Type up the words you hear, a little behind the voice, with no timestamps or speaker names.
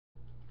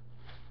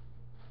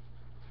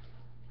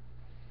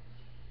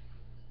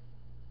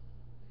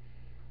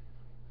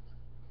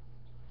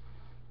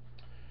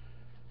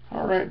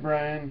Alright,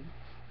 Brian.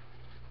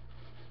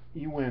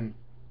 You win.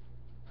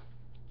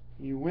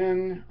 You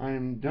win.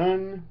 I'm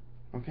done.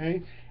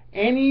 Okay?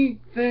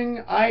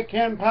 Anything I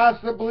can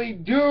possibly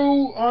do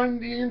on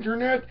the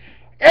internet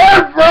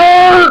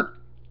ever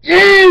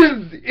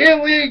is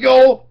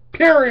illegal,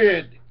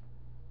 period.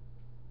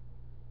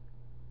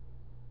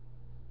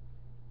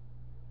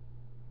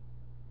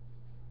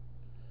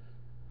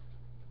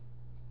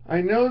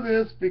 I know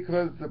this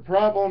because the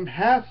problem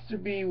has to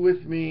be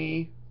with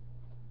me.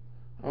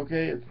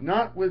 Okay, it's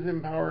not with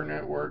Empower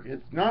Network.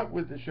 It's not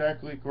with the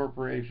Shackley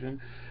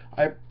Corporation.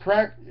 I'm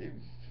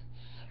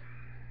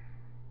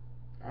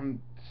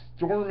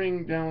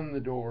storming down the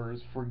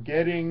doors,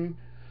 forgetting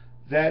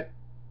that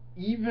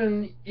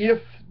even if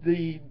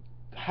the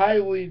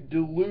highly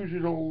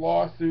delusional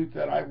lawsuit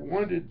that I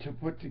wanted to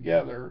put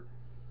together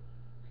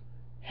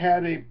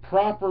had a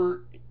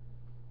proper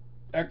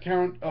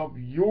account of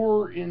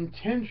your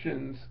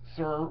intentions,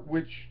 sir,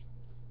 which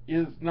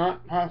is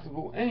not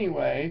possible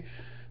anyway,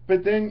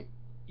 but then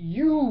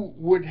you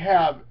would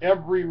have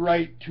every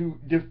right to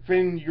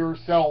defend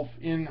yourself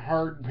in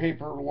hard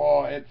paper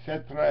law,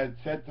 etc.,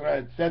 etc.,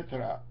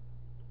 etc.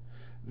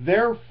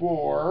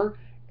 Therefore,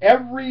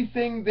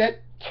 everything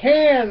that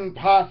can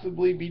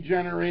possibly be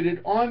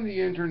generated on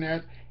the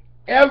internet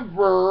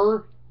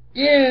ever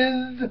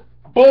is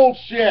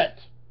bullshit.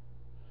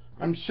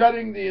 I'm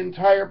shutting the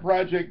entire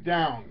project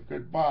down.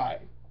 Goodbye.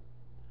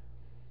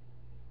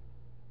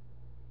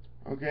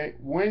 Okay,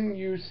 when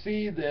you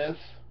see this,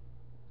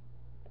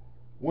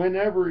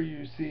 whenever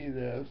you see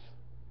this,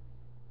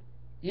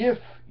 if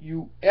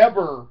you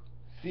ever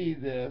see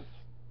this,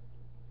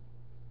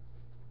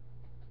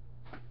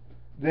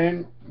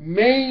 then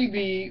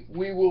maybe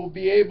we will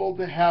be able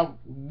to have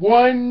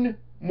one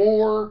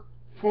more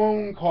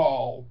phone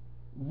call.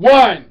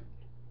 One!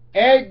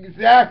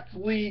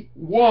 Exactly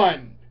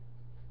one!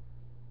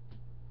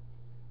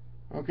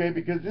 Okay,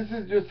 because this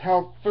is just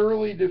how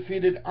thoroughly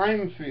defeated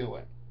I'm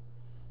feeling.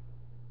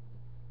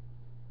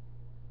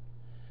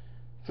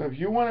 So if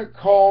you want to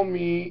call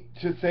me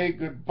to say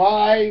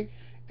goodbye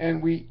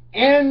and we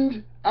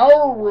end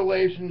our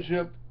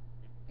relationship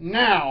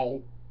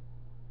now,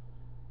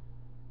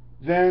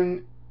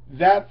 then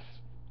that's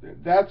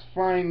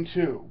fine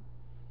too.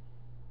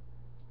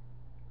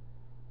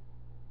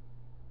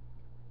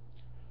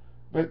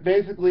 But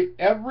basically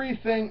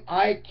everything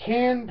I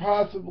can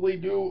possibly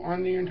do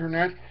on the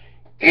internet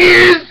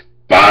is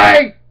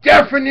by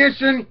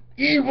definition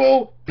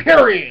evil,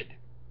 period.